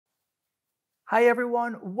Hi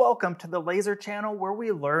everyone, welcome to the Laser channel where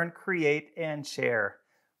we learn, create, and share.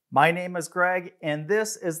 My name is Greg and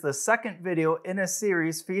this is the second video in a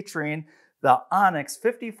series featuring the Onyx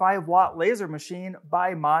 55 watt laser machine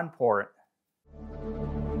by Monport.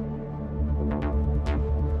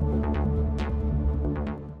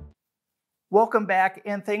 Welcome back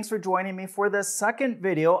and thanks for joining me for the second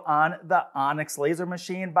video on the Onyx laser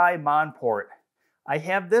machine by Monport. I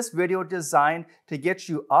have this video designed to get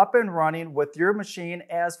you up and running with your machine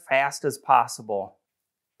as fast as possible.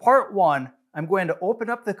 Part 1, I'm going to open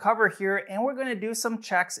up the cover here and we're going to do some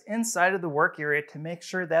checks inside of the work area to make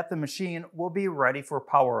sure that the machine will be ready for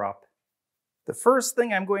power up. The first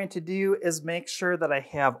thing I'm going to do is make sure that I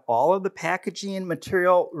have all of the packaging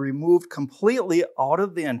material removed completely out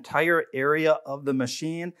of the entire area of the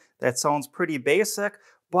machine. That sounds pretty basic,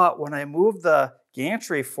 but when I move the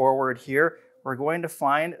gantry forward here, we're going to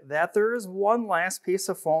find that there is one last piece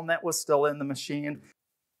of foam that was still in the machine.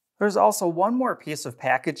 There's also one more piece of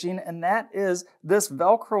packaging, and that is this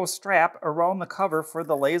Velcro strap around the cover for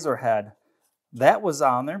the laser head. That was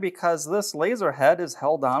on there because this laser head is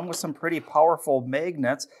held on with some pretty powerful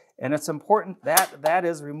magnets, and it's important that that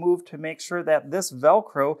is removed to make sure that this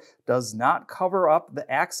Velcro does not cover up the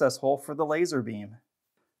access hole for the laser beam.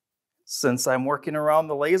 Since I'm working around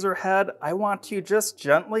the laser head, I want to just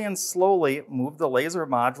gently and slowly move the laser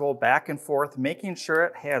module back and forth, making sure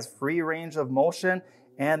it has free range of motion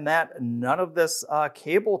and that none of this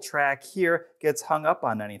cable track here gets hung up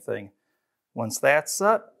on anything. Once that's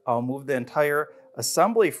set, I'll move the entire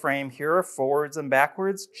assembly frame here forwards and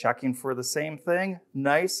backwards, checking for the same thing.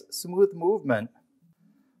 Nice, smooth movement.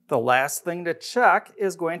 The last thing to check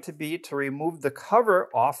is going to be to remove the cover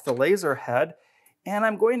off the laser head. And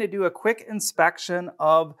I'm going to do a quick inspection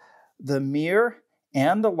of the mirror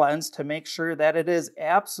and the lens to make sure that it is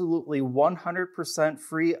absolutely 100%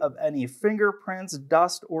 free of any fingerprints,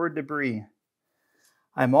 dust, or debris.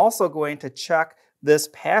 I'm also going to check this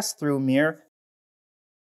pass-through mirror.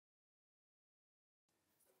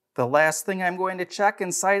 The last thing I'm going to check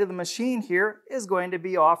inside of the machine here is going to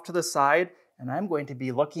be off to the side, and I'm going to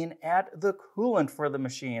be looking at the coolant for the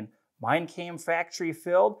machine. Mine came factory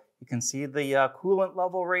filled. You can see the coolant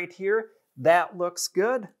level right here. That looks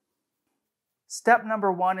good. Step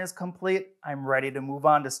number 1 is complete. I'm ready to move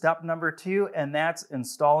on to step number 2, and that's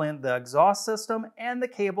installing the exhaust system and the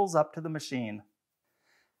cables up to the machine.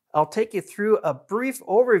 I'll take you through a brief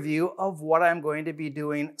overview of what I'm going to be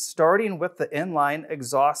doing, starting with the inline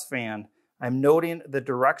exhaust fan. I'm noting the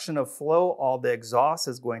direction of flow. All the exhaust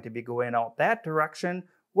is going to be going out that direction,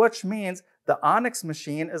 which means the Onyx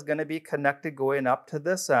machine is going to be connected going up to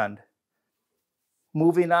this end.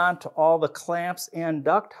 Moving on to all the clamps and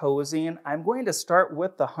duct hosing, I'm going to start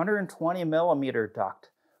with the 120 millimeter duct.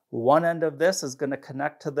 One end of this is going to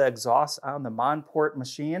connect to the exhaust on the Monport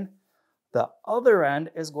machine. The other end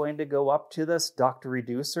is going to go up to this duct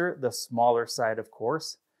reducer, the smaller side of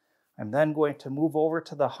course. I'm then going to move over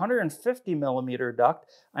to the 150 millimeter duct.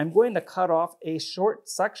 I'm going to cut off a short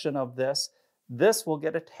section of this. This will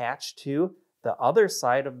get attached to the other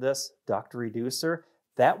side of this duct reducer.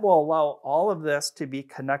 That will allow all of this to be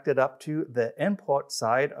connected up to the input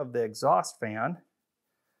side of the exhaust fan.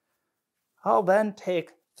 I'll then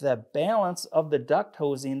take the balance of the duct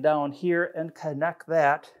hosing down here and connect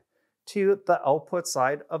that to the output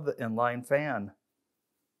side of the inline fan.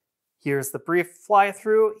 Here's the brief fly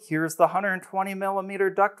through. Here's the 120 millimeter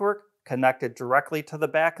ductwork connected directly to the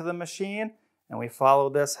back of the machine, and we follow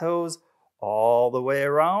this hose all the way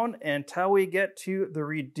around until we get to the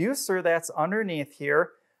reducer that's underneath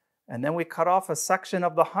here. And then we cut off a section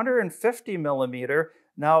of the 150 millimeter.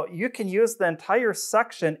 Now you can use the entire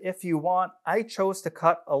section if you want. I chose to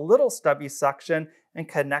cut a little stubby section and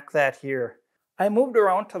connect that here. I moved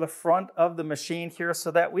around to the front of the machine here so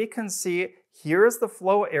that we can see here's the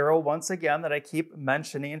flow arrow once again that I keep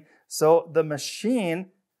mentioning. So the machine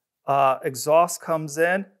exhaust comes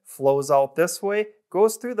in, flows out this way,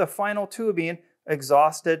 goes through the final tubing,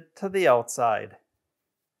 exhausted to the outside.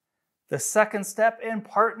 The second step in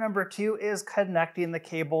part number 2 is connecting the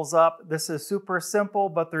cables up. This is super simple,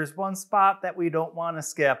 but there's one spot that we don't want to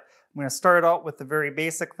skip. I'm going to start out with the very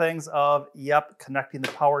basic things of, connecting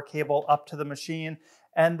the power cable up to the machine.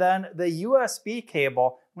 And then the USB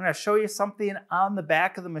cable. I'm going to show you something on the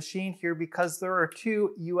back of the machine here because there are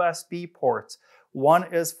 2 USB ports.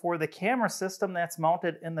 One is for the camera system that's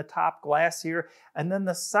mounted in the top glass here. And then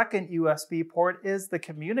the second USB port is the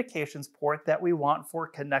communications port that we want for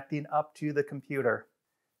connecting up to the computer.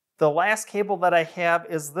 The last cable that I have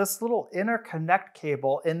is this little interconnect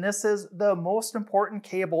cable, and this is the most important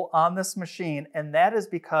cable on this machine, and that is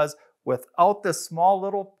because Without this small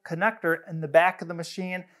little connector in the back of the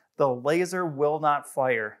machine, the laser will not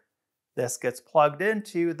fire. This gets plugged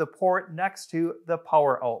into the port next to the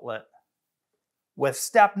power outlet. With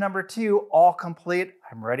step number 2 all complete,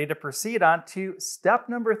 I'm ready to proceed on to step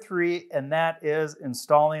number 3, and that is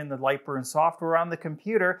installing the Lightburn software on the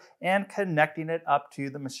computer and connecting it up to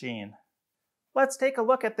the machine. Let's take a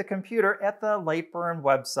look at the computer at the Lightburn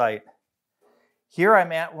website. Here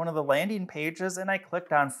I'm at one of the landing pages and I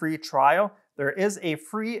clicked on free trial. There is a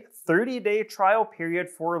free 30-day trial period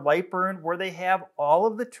for Lightburn where they have all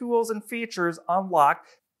of the tools and features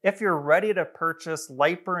unlocked. If you're ready to purchase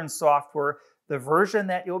Lightburn software, the version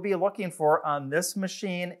that you'll be looking for on this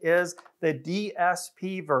machine is the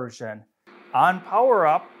DSP version. On power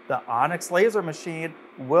up, the Onyx laser machine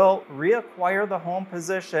will reacquire the home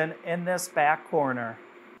position in this back corner.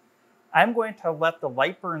 I'm going to let the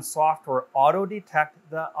Lightburn software auto-detect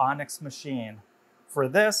the Onyx machine. For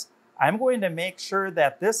this, I'm going to make sure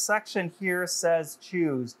that this section here says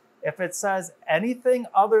choose. If it says anything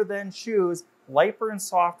other than choose, Lightburn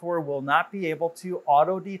software will not be able to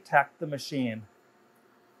auto-detect the machine.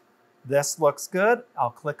 This looks good. I'll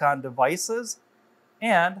click on Devices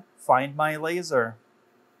and find my laser.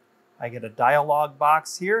 I get a dialog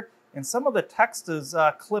box here, and some of the text is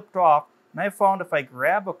clipped off, and I found if I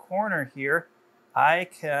grab a corner here, I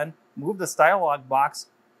can move this dialog box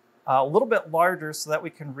a little bit larger so that we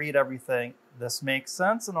can read everything. This makes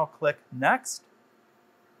sense, and I'll click Next.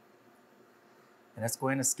 And it's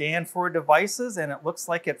going to scan for devices, and it looks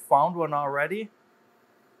like it found one already.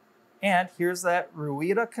 And here's that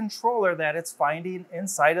Ruida controller that it's finding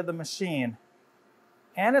inside of the machine.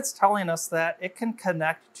 And it's telling us that it can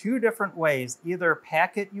connect 2 different ways, either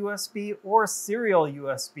packet USB or serial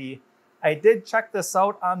USB. I did check this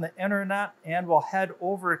out on the internet, and we'll head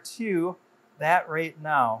over to that right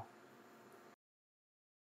now.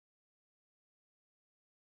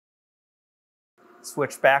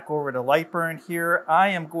 Switch back over to Lightburn here. I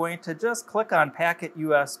am going to just click on Packet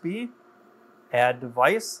USB, Add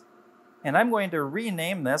Device, and I'm going to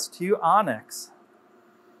rename this to Onyx.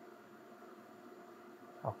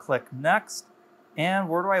 I'll click Next, and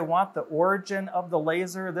where do I want the origin of the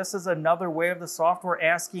laser? This is another way of the software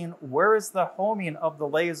asking where is the homing of the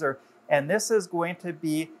laser, and this is going to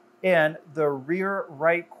be in the rear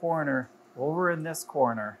right corner, over in this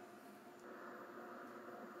corner.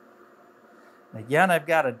 Again, I've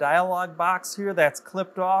got a dialog box here that's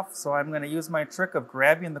clipped off, so I'm going to use my trick of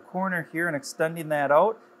grabbing the corner here and extending that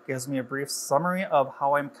out. Gives me a brief summary of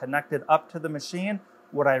how I'm connected up to the machine,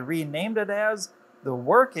 what I renamed it as, the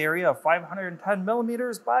work area of 510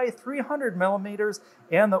 millimeters by 300 millimeters,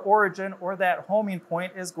 and the origin or that homing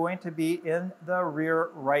point is going to be in the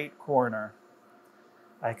rear right corner.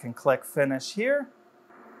 I can click Finish here.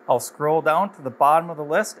 I'll scroll down to the bottom of the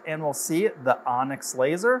list and we'll see the Onyx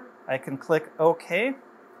laser. I can click OK.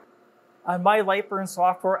 On my Lightburn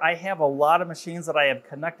software, I have a lot of machines that I have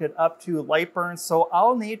connected up to Lightburn, so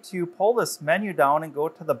I'll need to pull this menu down and go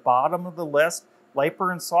to the bottom of the list.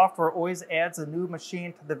 Lightburn software always adds a new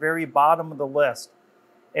machine to the very bottom of the list.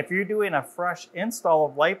 If you're doing a fresh install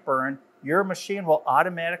of Lightburn, your machine will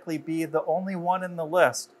automatically be the only one in the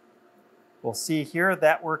list. We'll see here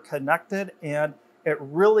that we're connected, and it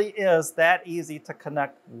really is that easy to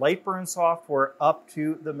connect Lightburn software up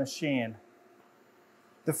to the machine.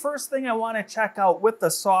 The first thing I want to check out with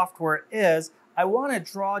the software is I want to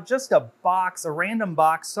draw just a box, a random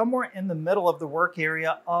box, somewhere in the middle of the work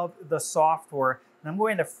area of the software. And I'm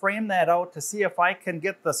going to frame that out to see if I can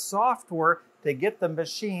get the software to get the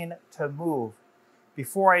machine to move.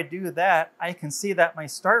 Before I do that, I can see that my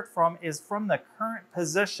start from is from the current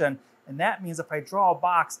position. And that means if I draw a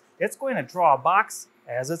box, it's going to draw a box,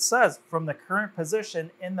 as it says, from the current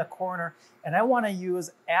position in the corner. And I want to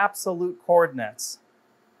use absolute coordinates.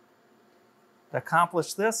 To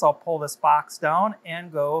accomplish this, I'll pull this box down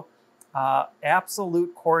and go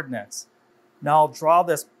absolute coordinates. Now I'll draw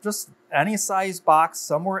this just any size box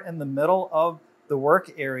somewhere in the middle of the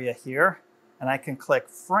work area here. And I can click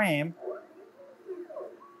Frame.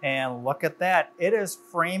 And look at that. It is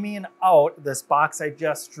framing out this box I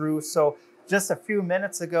just drew. So just a few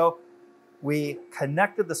minutes ago, we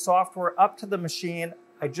connected the software up to the machine.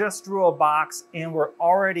 I just drew a box and we're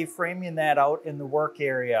already framing that out in the work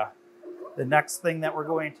area. The next thing that we're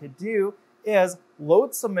going to do is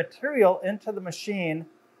load some material into the machine,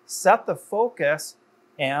 set the focus,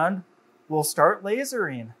 and we'll start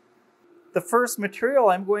lasering. The first material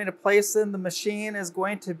I'm going to place in the machine is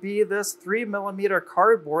going to be this 3mm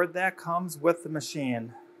cardboard that comes with the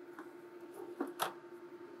machine.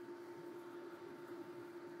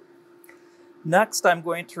 Next, I'm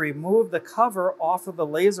going to remove the cover off of the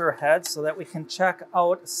laser head so that we can check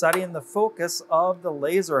out setting the focus of the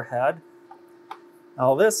laser head.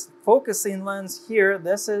 Now this focusing lens here,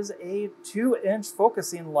 this is a 2-inch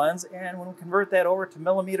focusing lens, and when we convert that over to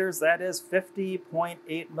millimeters, that is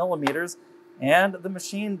 50.8 millimeters. And the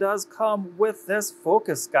machine does come with this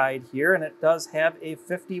focus guide here, and it does have a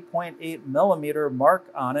 50.8 millimeter mark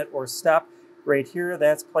on it, or step right here.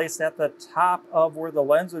 That's placed at the top of where the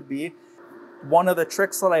lens would be. One of the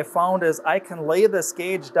tricks that I found is I can lay this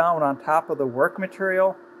gauge down on top of the work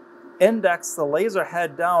material, index the laser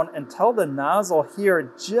head down until the nozzle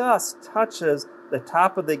here just touches the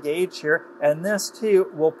top of the gauge here, and this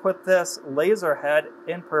too will put this laser head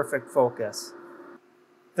in perfect focus.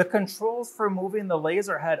 The controls for moving the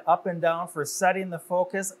laser head up and down for setting the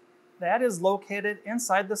focus, that is located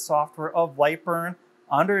inside the software of Lightburn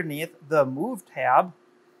underneath the Move tab.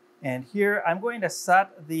 And here I'm going to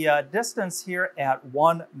set the distance here at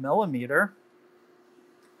 1 millimeter.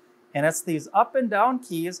 And it's these up and down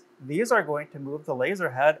keys. These are going to move the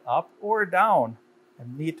laser head up or down. I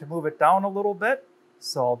need to move it down a little bit,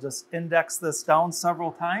 so I'll just index this down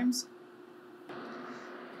several times.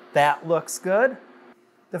 That looks good.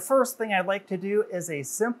 The first thing I'd like to do is a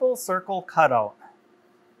simple circle cutout.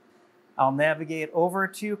 I'll navigate over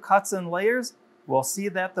to Cuts and Layers. We'll see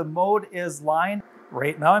that the mode is line.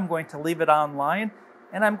 Right now I'm going to leave it on line,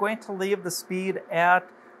 and I'm going to leave the speed at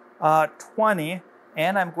 20,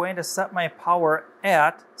 and I'm going to set my power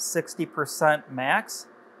at 60% max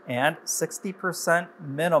and 60%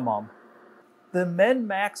 minimum. The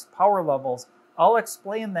min-max power levels, I'll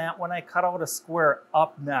explain that when I cut out a square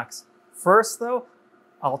up next. First though,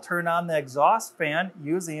 I'll turn on the exhaust fan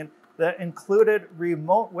using the included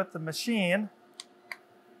remote with the machine,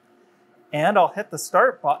 and I'll hit the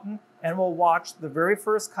start button, and we'll watch the very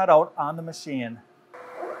first cutout on the machine.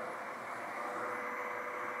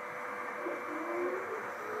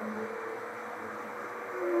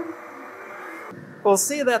 We'll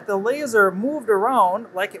see that the laser moved around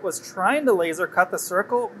like it was trying to laser cut the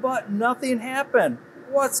circle, but nothing happened.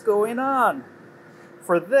 What's going on?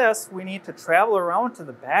 For this, we need to travel around to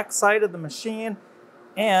the back side of the machine,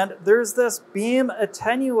 and there's this beam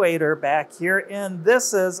attenuator back here, and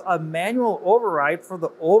this is a manual override for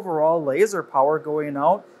the overall laser power going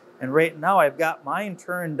out. And right now I've got mine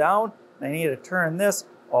turned down, and I need to turn this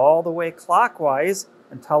all the way clockwise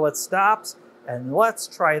until it stops. And let's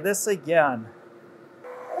try this again.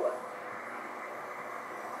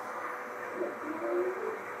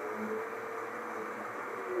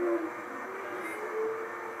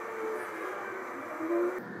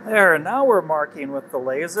 There, now we're marking with the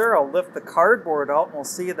laser. I'll lift the cardboard out and we'll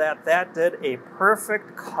see that that did a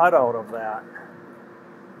perfect cutout of that.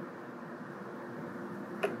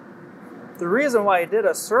 The reason why I did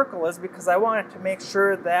a circle is because I wanted to make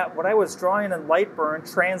sure that what I was drawing in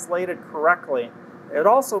Lightburn translated correctly. It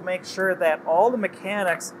also makes sure that all the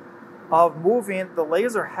mechanics of moving the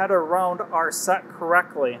laser head around are set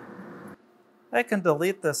correctly. I can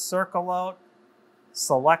delete this circle out.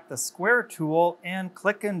 Select the square tool and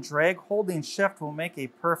click and drag. Holding shift will make a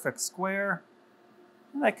perfect square.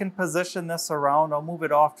 And I can position this around. I'll move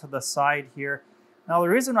it off to the side here. Now the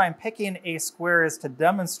reason I'm picking a square is to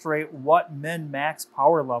demonstrate what min-max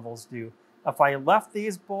power levels do. If I left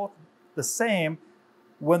these both the same,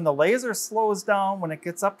 when the laser slows down, when it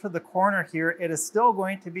gets up to the corner here, it is still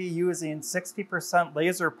going to be using 60%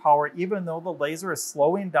 laser power, even though the laser is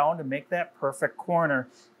slowing down to make that perfect corner.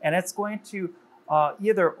 And it's going to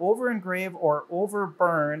either over-engrave or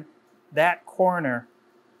over-burn that corner.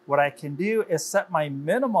 What I can do is set my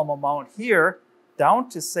minimum amount here down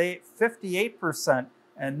to, say, 58%.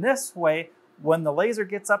 And this way, when the laser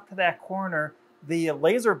gets up to that corner, the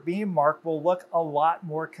laser beam mark will look a lot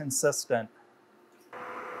more consistent.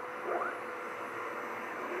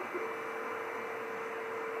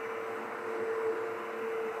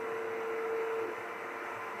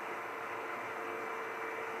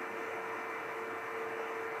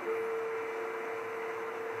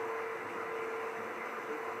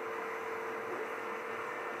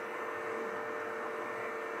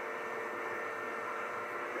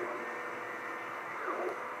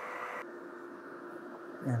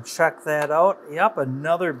 And check that out. Yep,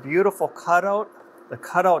 another beautiful cutout. The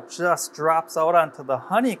cutout just drops out onto the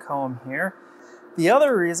honeycomb here. The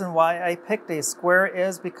other reason why I picked a square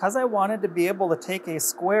is because I wanted to be able to take a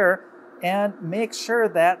square and make sure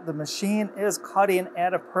that the machine is cutting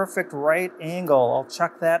at a perfect right angle. I'll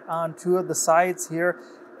check that on two of the sides here,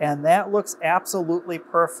 and that looks absolutely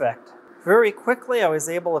perfect. Very quickly, I was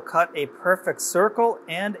able to cut a perfect circle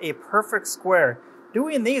and a perfect square.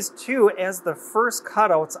 Doing these two as the first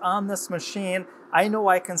cutouts on this machine, I know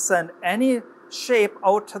I can send any shape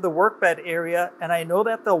out to the workbed area, and I know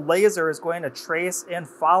that the laser is going to trace and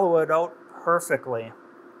follow it out perfectly.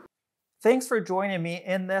 Thanks for joining me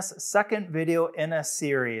in this second video in a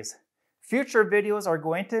series. Future videos are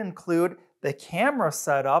going to include the camera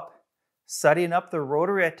setup, setting up the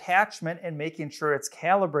rotary attachment and making sure it's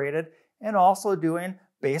calibrated, and also doing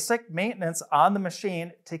basic maintenance on the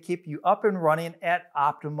machine to keep you up and running at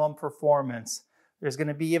optimum performance. There's going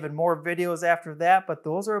to be even more videos after that, but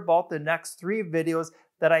those are about the next 3 videos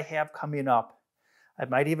that I have coming up. I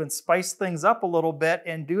might even spice things up a little bit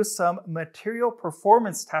and do some material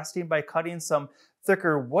performance testing by cutting some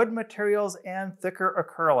thicker wood materials and thicker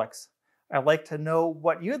acrylics. I'd like to know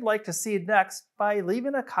what you'd like to see next by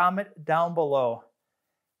leaving a comment down below.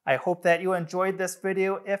 I hope that you enjoyed this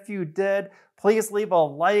video. If you did, please leave a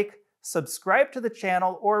like, subscribe to the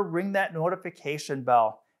channel, or ring that notification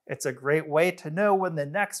bell. It's a great way to know when the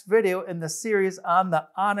next video in the series on the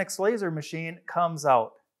Onyx laser machine comes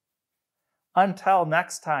out. Until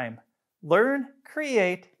next time, learn,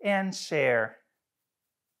 create, and share.